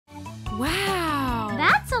Wow!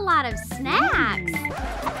 That's a lot of snacks.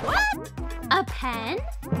 What? A pen?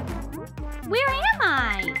 Where am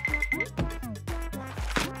I?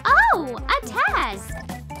 Oh, a test.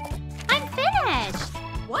 I'm finished.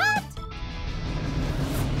 What?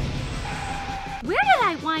 Where did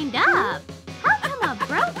I wind up? How come a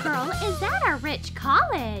broke girl is at a rich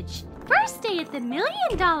college? First day at the $1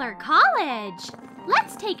 million college.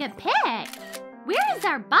 Let's take a pic. Where is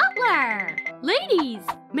our butler? Ladies,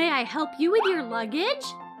 may I help you with your luggage?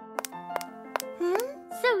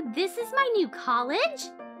 So this is my new college?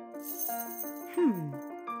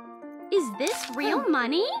 Is this real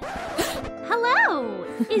money? Hello,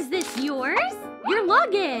 is this yours? Your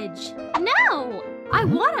luggage. No, I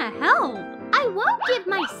want to help. I won't give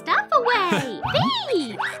my stuff away.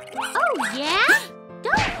 Thief! Oh yeah?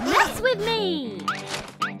 Don't mess with me.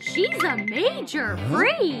 She's a major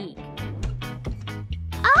freak.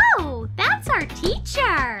 Oh, that's our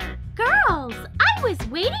teacher. Girls, I was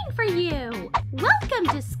waiting for you. Welcome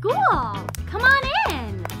to school. Come on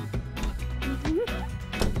in.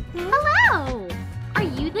 Hello. Are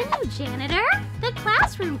you the new janitor? The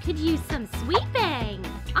classroom could use some sweeping.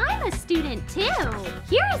 I'm a student too.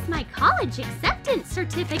 Here is my college acceptance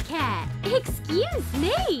certificate. Excuse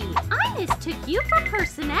me. I mistook you for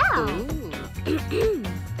personnel.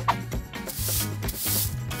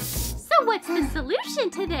 So what's the solution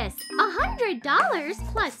to this?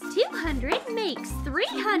 $100 plus 200 makes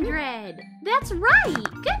 300. That's right.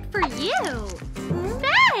 Good for you.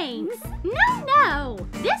 Thanks. No.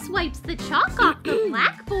 This wipes the chalk off the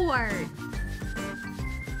blackboard.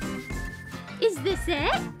 Is this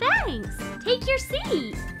it? Thanks. Take your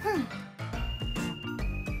seat.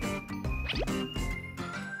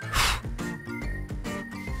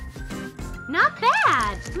 Not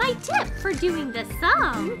bad. My tip for doing the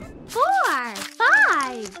sum. 4,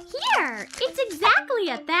 5. Here, it's exactly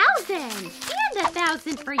 1,000. And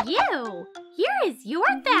 1,000 for you. Here is your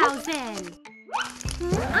 1,000.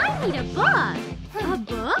 I need a book. A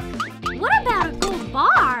book? What about a gold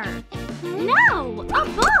bar? No, a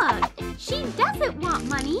book. She doesn't want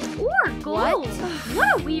money or gold.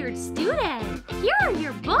 What a weird student. Here are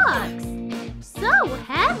your books. So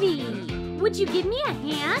heavy. Would you give me a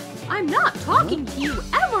hand? I'm not talking to you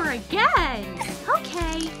ever again.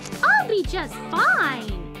 Okay, I'll be just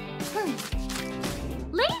fine.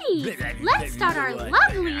 Ladies, let's start our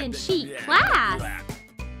lovely and chic class.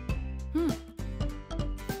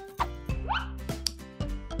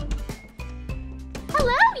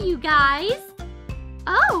 Hello, you guys.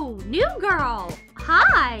 Oh, new girl.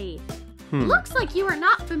 Hi. Looks like you are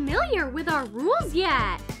not familiar with our rules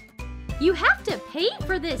yet. You have to pay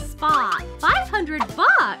for this spot, $500.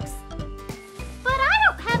 But I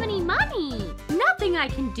don't have any money. Nothing I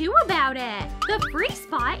can do about it. The free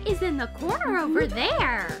spot is in the corner over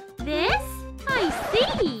there. This? I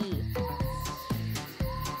see.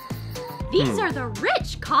 These are the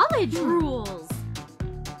rich college rules.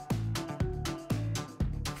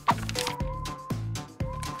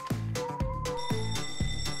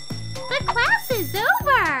 The class is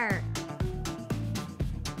over.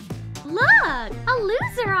 Look, a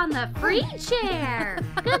loser on the free chair.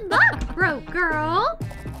 Good luck, broke girl.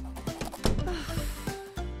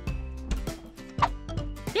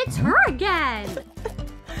 It's her again.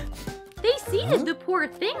 They seated the poor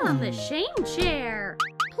thing on the shame chair.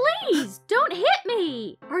 Please, don't hit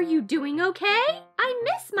me. Are you doing okay? I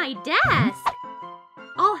miss my desk.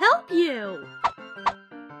 I'll help you.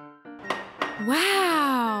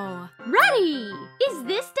 Wow! Ready! Is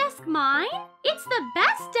this desk mine? It's the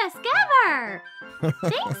best desk ever!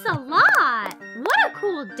 Thanks a lot! What a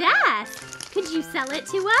cool desk! Could you sell it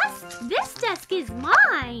to us? This desk is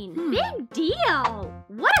mine! Big deal!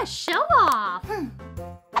 What a show-off!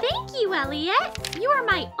 Thank you, Elliot! You are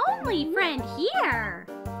my only friend here!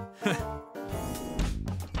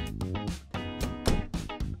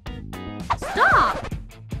 Stop!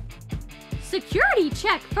 Security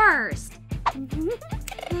check first!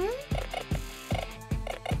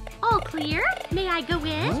 All clear? May I go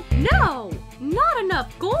in? No! Not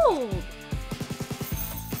enough gold!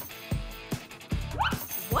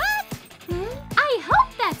 What? I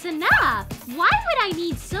hope that's enough! Why would I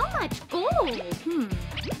need so much gold?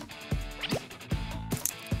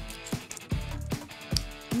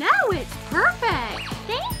 Now it's perfect!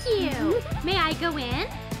 Thank you! May I go in?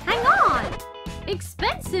 Hang on!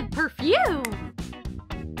 Expensive perfume!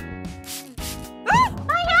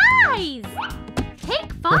 My eyes!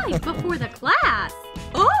 Take 5 before the class!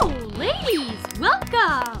 Oh, ladies,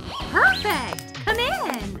 welcome! Perfect! Come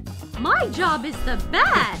in! My job is the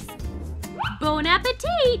best! Bon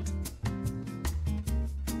appetit!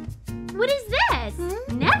 What is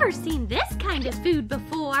this? Never never seen this kind of food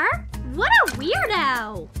before. What a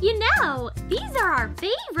weirdo! You know, these are our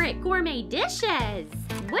favorite gourmet dishes.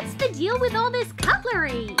 What's the deal with all this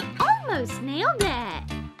cutlery? Almost nailed it.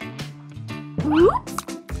 Oops!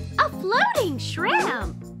 A floating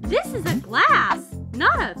shrimp. This is a glass,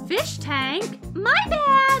 not a fish tank. My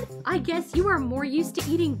bad. I guess you are more used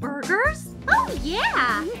to eating burgers? Oh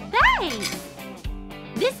yeah, thanks.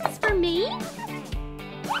 This is for me?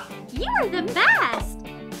 You are the best.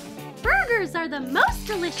 Burgers are the most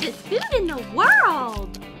delicious food in the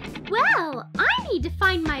world. Well, I need to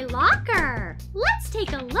find my locker. Let's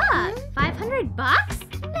take a look. 500 bucks?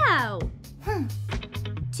 No.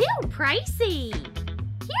 Too pricey.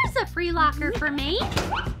 Here's a free locker for me.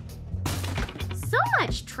 So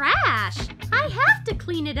much trash. I have to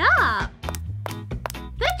clean it up.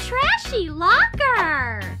 The trashy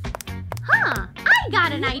locker. Huh, I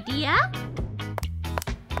got an idea.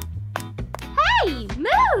 Hey,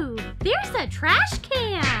 move! There's a trash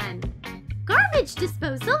can. Garbage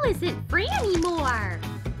disposal isn't free anymore.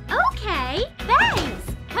 Okay,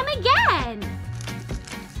 thanks. Come again.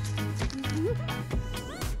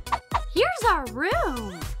 Here's our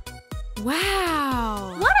room.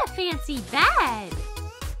 Wow! What a fancy bed.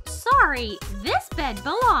 Sorry, this bed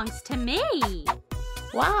belongs to me.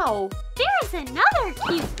 Wow! There's another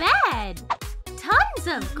cute bed. Tons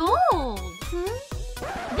of gold.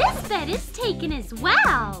 This bed is taken as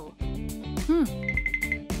well.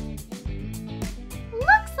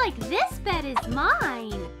 Looks like this bed is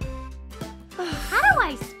mine. How do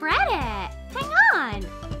I spread it? Hang on.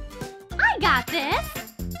 I got this.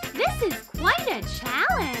 This is quite a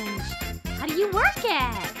challenge. How do you work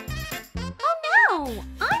it? Oh no,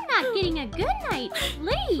 I'm not getting a good night's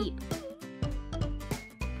sleep.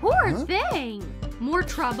 Poor thing. More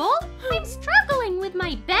trouble? I'm struggling with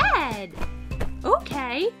my bed.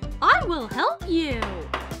 Okay, I will help you.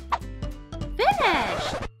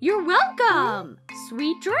 Finished. You're welcome.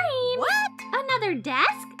 Sweet dreams. What? Another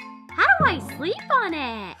desk? How do I sleep on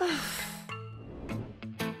it?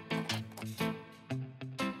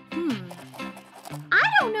 I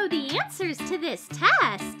don't know the answers to this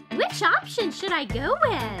test. Which option should I go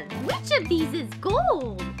with? Which of these is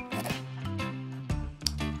gold?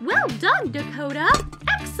 Well done, Dakota.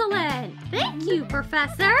 Excellent. Thank you,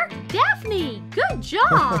 Professor. Daphne, good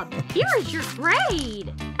job. Here is your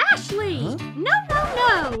grade. Ashley,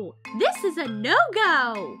 no. This is a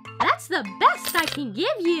no-go. That's the best I can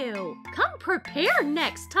give you. Come prepared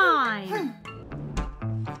next time.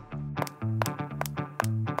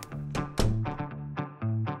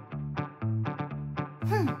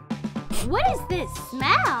 What is this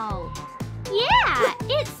smell? Yeah,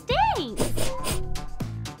 it stinks.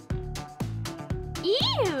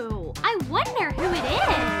 Ew, I wonder who it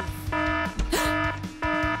is.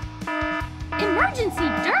 Emergency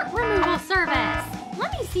dirt removal service.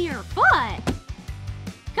 Let me see your foot.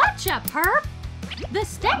 Gotcha, perp. The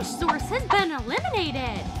stench source has been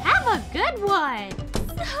eliminated. Have a good one.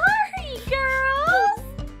 Sorry, girls.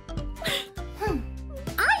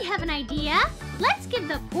 I have an idea. Let's give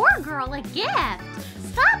the poor girl a gift.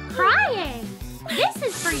 Stop crying. This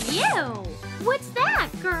is for you. What's that,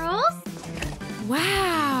 girls?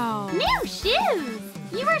 Wow! New shoes!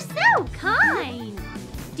 You are so kind!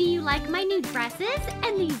 Do you like my new dresses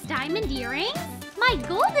and these diamond earrings? My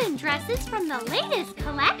golden dresses from the latest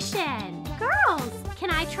collection! Girls, can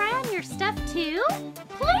I try on your stuff too?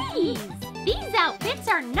 Please! These outfits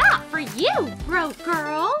are not for you, broke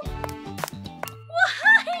girl!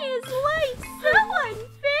 Why is life so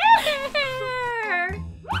unfair?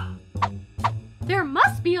 There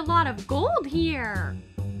must be a lot of gold here!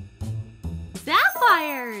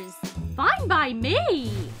 Sapphires! Fine by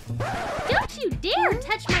me! Don't you dare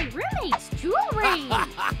touch my roommate's jewelry!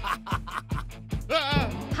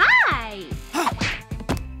 Hi! A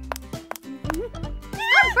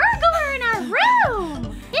burglar in our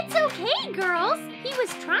room! It's okay, girls! He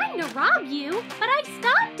was trying to rob you, but I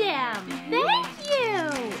stopped him! Thank you!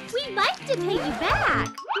 We'd like to pay you back!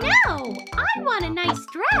 No! I want a nice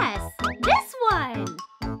dress! This one!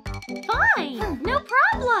 Fine! No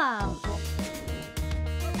problem!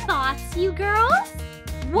 Thoughts, you girls?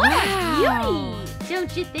 What a beauty!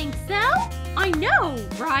 Don't you think so? I know,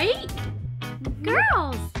 right?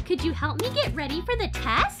 Girls, could you help me get ready for the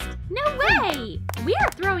test? No way!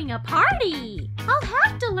 We're throwing a party! I'll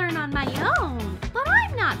have to learn on my own, but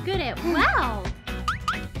I'm not good at well.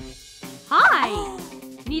 Hi!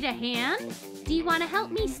 Need a hand? Do you want to help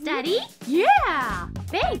me study? Yeah!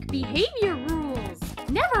 Bank behavior rules!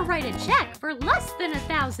 Never write a check for less than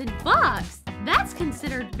 $1,000 bucks. That's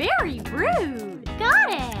considered very rude. got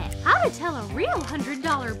it! How to tell a real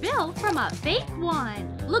 $100 bill from a fake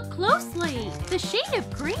one. Look closely. The shade of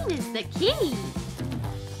green is the key.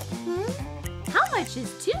 How much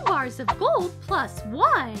is 2 bars of gold plus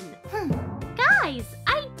 1? Guys,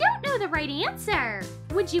 I don't know the right answer.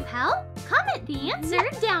 Would you help? Comment the answer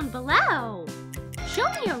down below. Show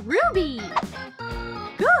me a ruby.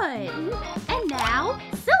 Good. And now,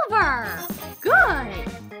 silver. Good.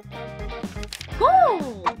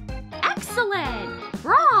 Gold. Excellent.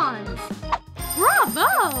 Bronze.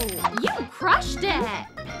 Bravo! You crushed it.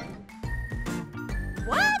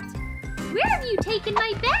 What? Where have you taken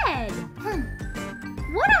my bed?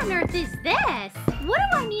 What on earth is this? What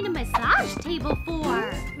do I need a massage table for?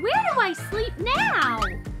 Where do I sleep now?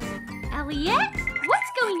 Elliot,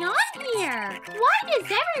 what's going on here? Why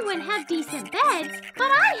does everyone have decent beds,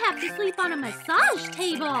 but I have to sleep on a massage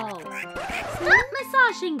table? Stop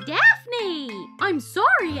massaging Daphne! I'm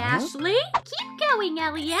sorry, Ashley. Keep going,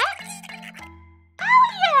 Elliot.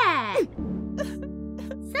 Elliot!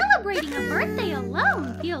 Celebrating a birthday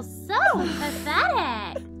alone feels so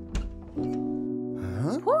pathetic.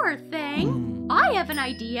 Poor thing. I have an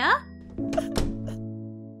idea.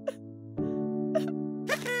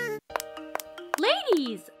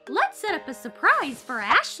 Ladies, let's set up a surprise for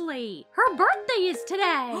Ashley. Her birthday is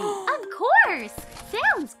today. Of course.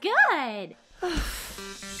 Sounds good.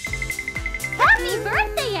 Happy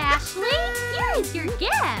birthday, Ashley. Here is your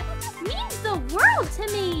gift. Means the world to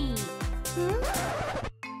me.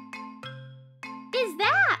 Is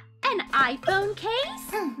that an iPhone case?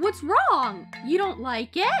 What's wrong? You don't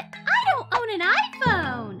like it? I don't own an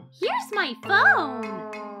iPhone. Here's my phone.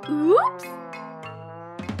 Oops.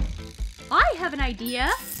 I have an idea.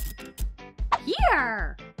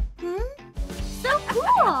 Here. So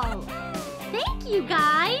cool. Thank you,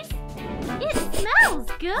 guys. It smells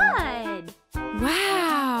good.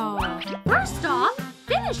 Wow. First off,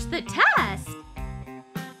 finish the test.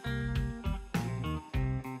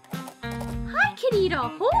 I could eat a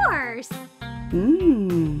horse.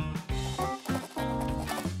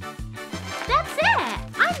 That's it.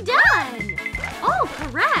 I'm done. All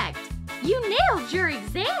correct. You nailed your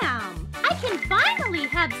exam. I can finally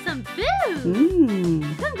have some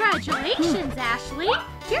food. Congratulations, Ashley.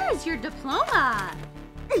 Here is your diploma.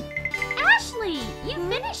 Ashley, you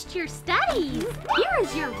finished your studies. Here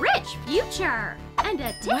is your rich future and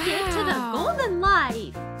a ticket to the golden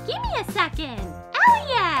life. Give me a second.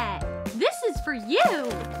 Elliot, this is for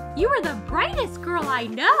you. You are the brightest girl I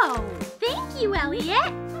know. Thank you,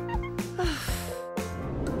 Elliot.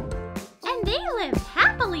 And they lived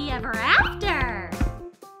happily ever after.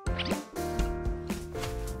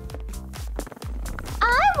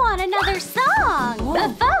 I want another song. Whoa.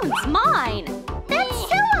 The phone's mine. That's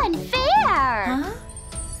so unfair.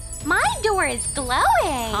 My door is glowing.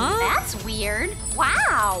 That's weird.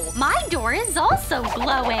 Wow, my door is also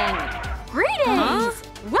glowing. Greetings.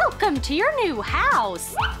 Welcome to your new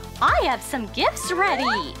house. I have some gifts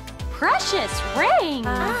ready. Precious ring.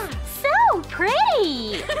 So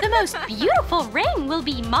pretty. The most beautiful ring will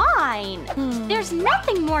be mine. There's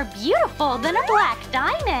nothing more beautiful than a black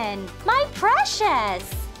diamond. My precious.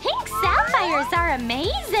 Pink sapphires are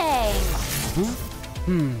amazing.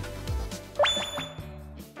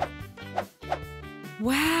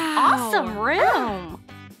 Wow. Awesome room.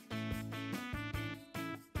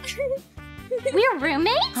 We're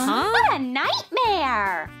roommates? What a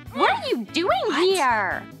nightmare. What are you doing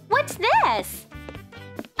here? What's this?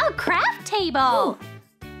 A craft table.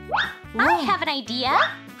 I have an idea.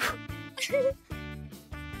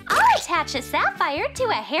 I'll attach a sapphire to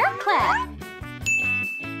a hair clip.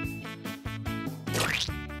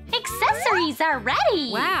 Accessories are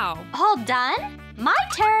ready. Wow. All done? My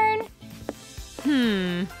turn.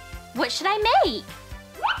 What should I make?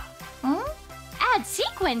 Add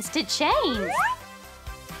sequins to chains.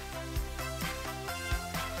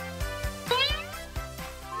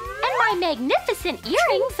 And my magnificent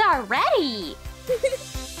earrings are ready.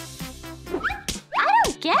 I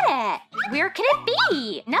don't get it. Where can it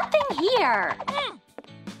be? Nothing here.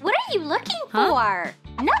 What are you looking for?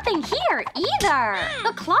 Nothing here either.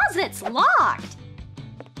 The closet's locked.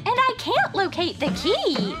 And I can't locate the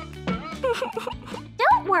key.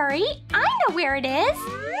 Don't worry, I know where it is.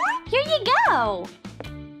 Here you go.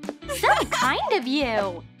 So kind of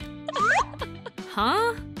you.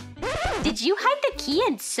 Did you hide the key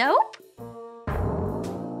in soap?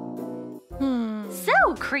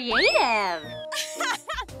 So creative.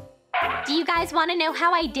 Do you guys want to know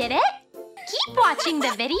how I did it? Keep watching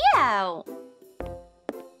the video.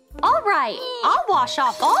 All right, I'll wash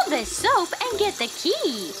off all this soap and get the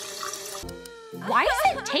key. Why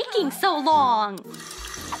is it taking so long?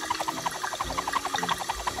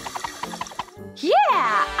 Yeah,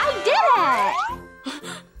 I did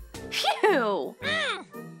it! Phew!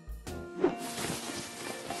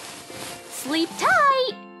 Sleep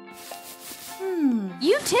tight!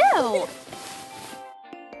 You too!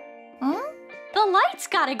 The lights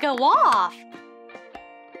gotta go off!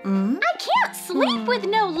 I can't sleep with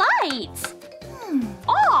no lights!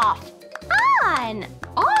 Off! On!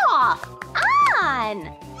 Off! On!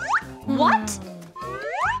 What?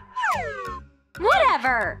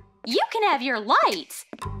 Whatever! You can have your lights!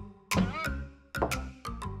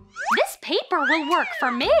 This paper will work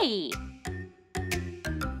for me!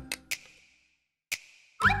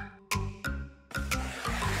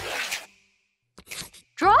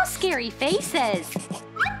 Draw scary faces!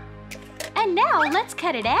 And now let's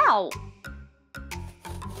cut it out!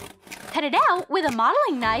 Cut it out with a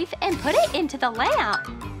modeling knife and put it into the lamp.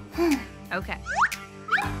 Okay.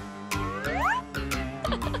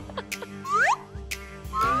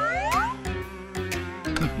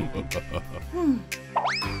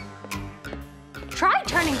 Try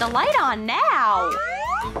turning the light on now.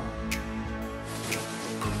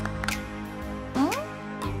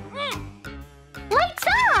 Lights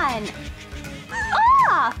on!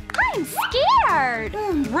 Off! I'm scared!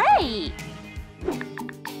 Great!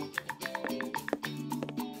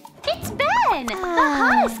 It's Ben! The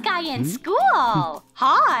hottest guy in school!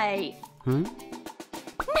 Hi!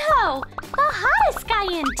 No! The hottest guy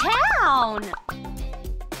in town!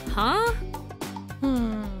 Huh?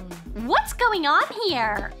 What's going on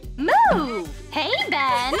here? Move! Hey,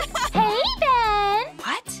 Ben! Hey, Ben!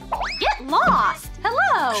 What? Get lost!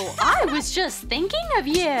 Hello! I was just thinking of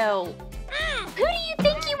you! Who do you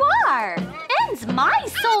think you are? Ben's my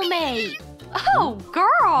soulmate! Oh,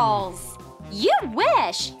 girls! You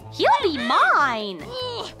wish! He'll be mine!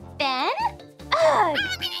 Ben? Ugh!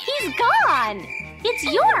 He's gone! It's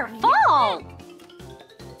your fault!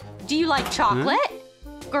 Do you like chocolate?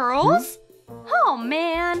 Girls? Oh,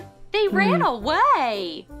 man! They ran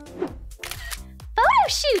away! Photo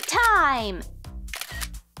shoot time!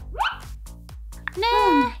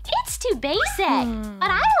 Nah, it's too basic, but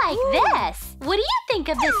I like this. What do you think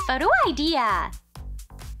of this photo idea?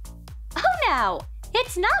 Oh no,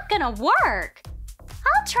 it's not gonna work.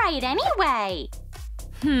 I'll try it anyway.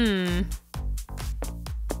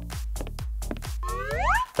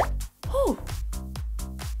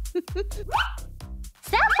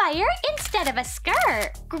 Sapphire instead of a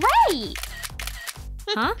skirt. Great!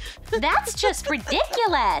 Huh? That's just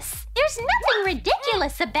ridiculous. There's nothing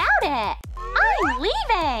ridiculous about it. I'm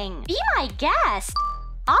leaving. Be my guest.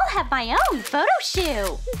 I'll have my own photo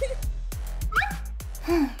shoot.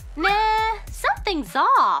 Nah, something's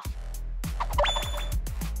off.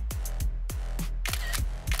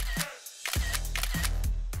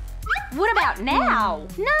 What about now?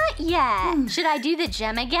 Not yet. Should I do the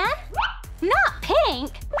gem again? Not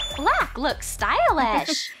pink. Black looks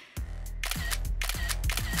stylish.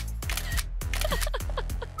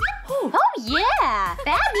 Oh yeah!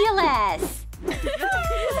 Fabulous!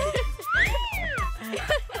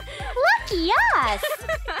 Lucky us!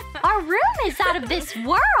 Our room is out of this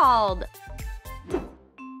world!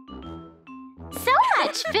 So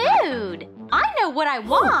much food! I know what I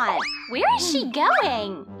want! Where is she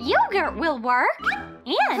going? Yogurt will work!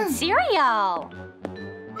 And cereal!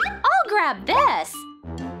 I'll grab this!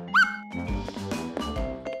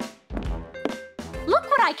 Look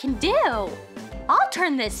what I can do! I'll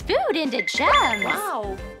turn this food into gems!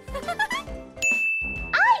 Wow!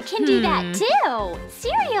 I can do that too!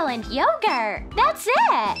 Cereal and yogurt! That's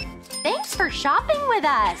it! Thanks for shopping with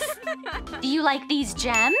us! Do you like these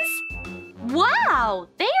gems? Wow!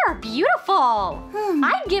 They are beautiful!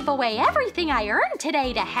 I'd give away everything I earned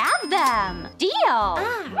today to have them! Deal!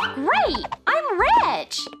 Great! I'm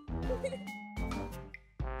rich!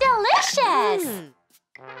 Delicious!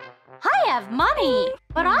 I have money,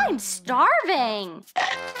 but I'm starving!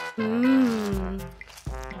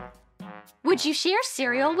 Would you share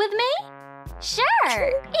cereal with me?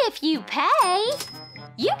 Sure, if you pay!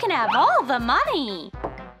 You can have all the money!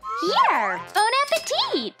 Here, bon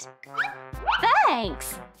appetit!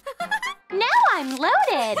 Thanks! Now I'm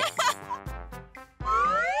loaded!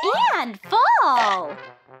 And full!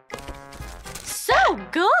 So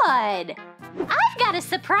good! I've got a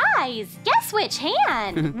surprise! Guess which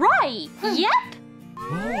hand? Right! Yep!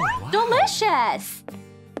 Oh, wow. Delicious!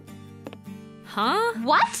 Huh?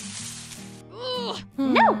 What?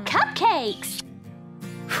 No cupcakes!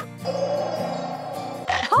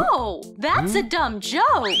 Oh, that's a dumb joke!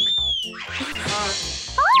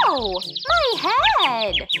 Oh, my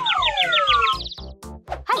head!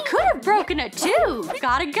 I could have broken a tooth!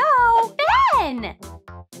 Gotta go! Ben!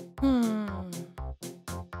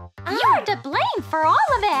 You You're to blame for all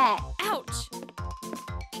of it. Ouch.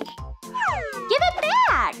 Give it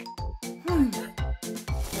back.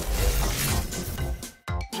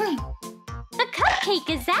 The cupcake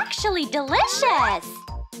is actually delicious.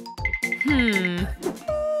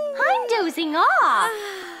 I'm dozing off.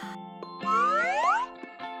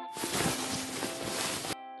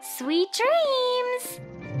 Sweet dreams.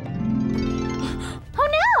 Oh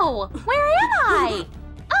no! Where am I?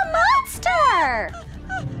 A monster!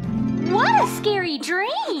 What a scary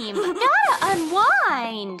dream! Gotta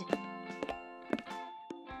unwind.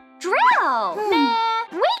 Drill! Nah,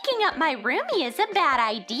 waking up my roomie is a bad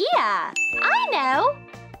idea. I know.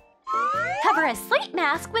 Cover a sleep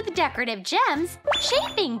mask with decorative gems,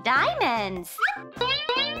 shaping diamonds.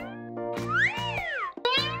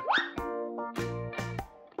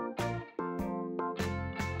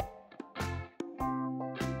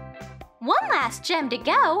 One last gem to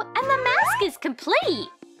go, and the mask is complete.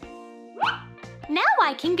 Now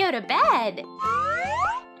I can go to bed.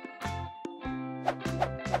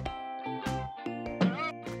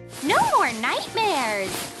 No more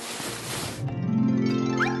nightmares.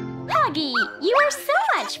 Huggy, you are so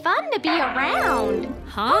much fun to be around.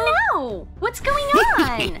 Huh? Oh no! What's going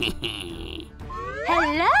on?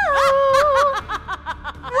 Hello?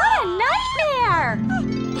 What a nightmare!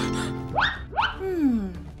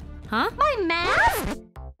 Huh? My mask?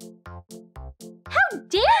 How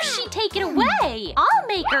dare she take it away? I'll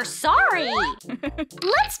make her sorry.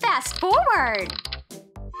 Let's fast forward.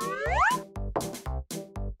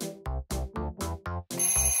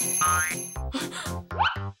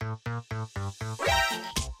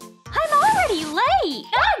 I'm already late.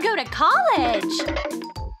 Gotta go to college.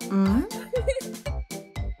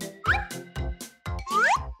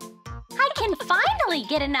 I can finally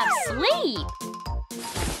get enough sleep.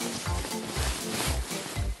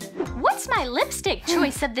 What's my lipstick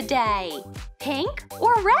choice of the day? Pink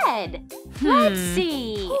or red? Let's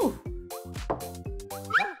see.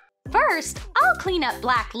 First, I'll clean up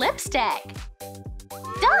black lipstick.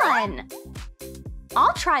 Done!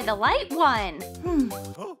 I'll try the light one.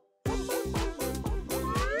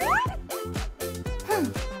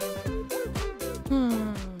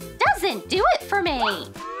 Doesn't do it for me.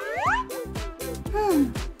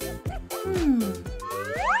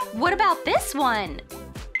 What about this one?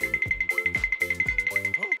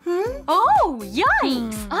 Oh,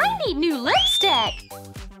 yikes! I need new lipstick!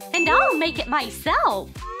 And I'll make it myself.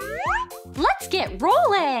 Let's get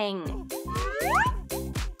rolling!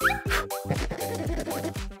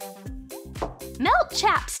 Melt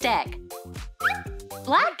chapstick.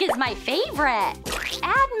 Black is my favorite.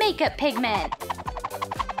 Add makeup pigment.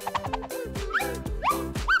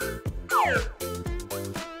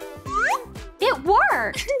 It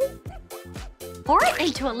worked! Pour it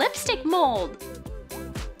into a lipstick mold.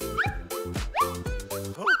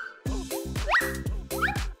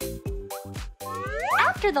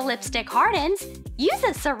 After the lipstick hardens, use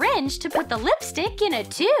a syringe to put the lipstick in a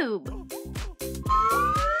tube.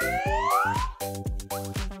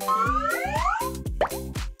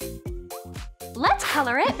 Let's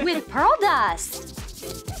color it with pearl dust.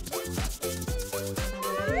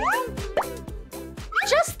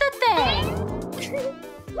 Just the thing!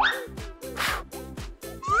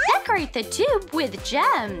 Decorate the tube with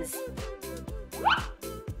gems.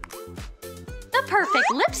 The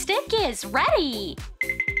perfect lipstick is ready!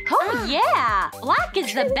 Oh yeah! Black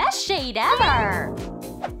is the best shade ever!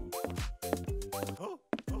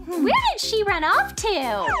 Where did she run off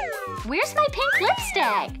to? Where's my pink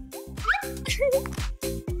lipstick?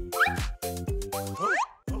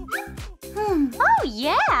 Oh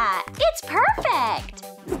yeah! It's perfect!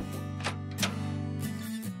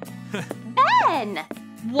 Ben!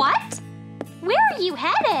 What? Where are you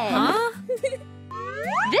headed? Huh?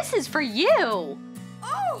 This is for you!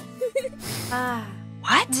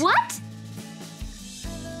 What? What?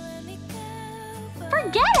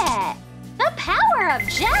 Forget it! The power of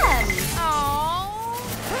gems!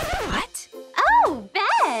 What? Oh,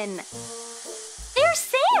 Ben! There's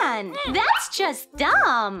sand! That's just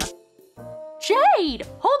dumb! Jade,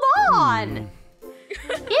 hold on!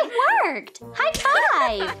 It worked! High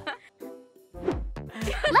five!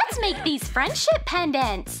 Let's make these friendship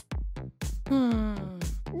pendants!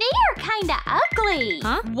 They are kinda ugly!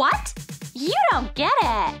 Huh? What? You don't get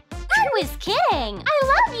it! I was kidding! I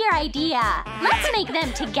love your idea! Let's make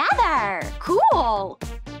them together! Cool!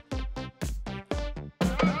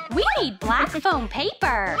 We need black foam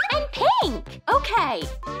paper! And pink! Okay.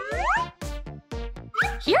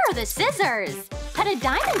 Here are the scissors! Cut a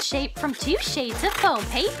diamond shape from 2 shades of foam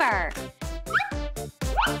paper.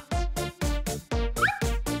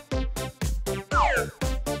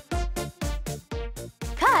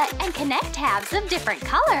 tabs of different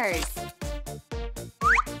colors.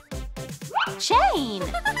 Chain.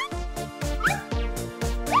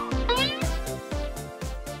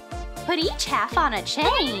 Put each half on a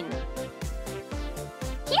chain.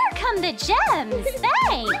 Here come the gems!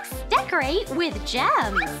 Thanks! Decorate with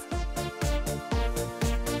gems.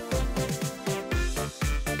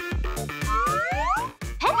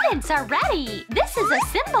 Pendants are ready! This is a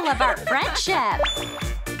symbol of our friendship.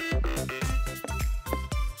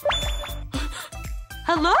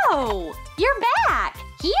 Hello! You're back!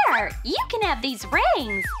 Here, you can have these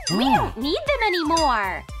rings. We don't need them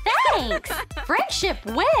anymore. Thanks! Friendship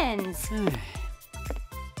wins.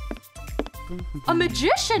 A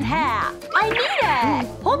magician hat! I need it!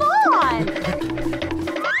 Hold on!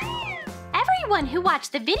 Everyone who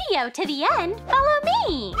watched the video to the end, follow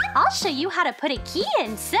me! I'll show you how to put a key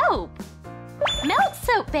in soap. Melt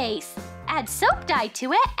soap base. Add soap dye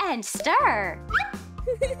to it and stir.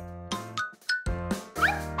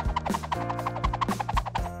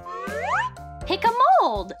 Pick a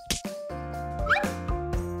mold.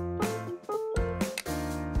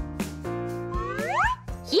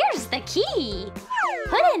 Here's the key.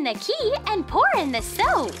 Put in the key and pour in the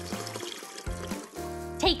soap.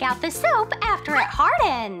 Take out the soap after it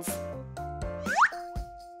hardens.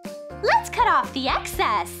 Let's cut off the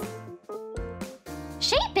excess.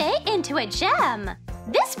 Shape it into a gem.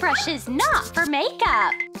 This brush is not for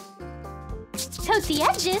makeup. Coat the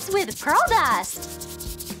edges with pearl dust.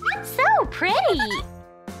 So pretty!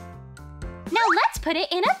 Now let's put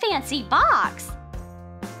it in a fancy box.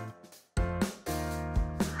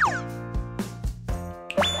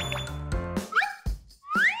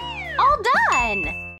 All done!